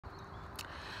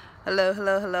Hello,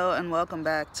 hello, hello, and welcome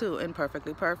back to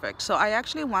Imperfectly Perfect. So I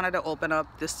actually wanted to open up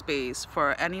this space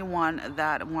for anyone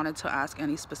that wanted to ask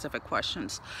any specific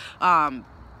questions.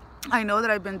 I know that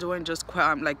I've been doing just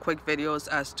like quick videos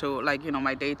as to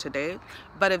my day to day,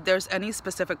 but if there's any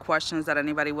specific questions that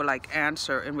anybody would like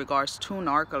answer in regards to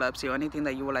narcolepsy or anything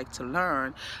that you would like to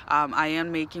learn, I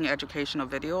am making educational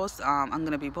videos. I'm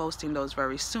going to be posting those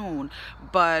very soon,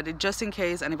 but just in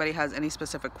case anybody has any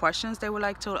specific questions they would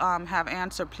like to have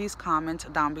answered, please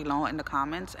comment down below in the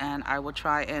comments and I will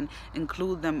try and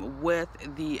include them with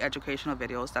the educational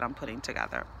videos that I'm putting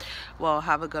together. Well,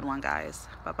 have a good one, guys.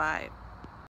 Bye bye.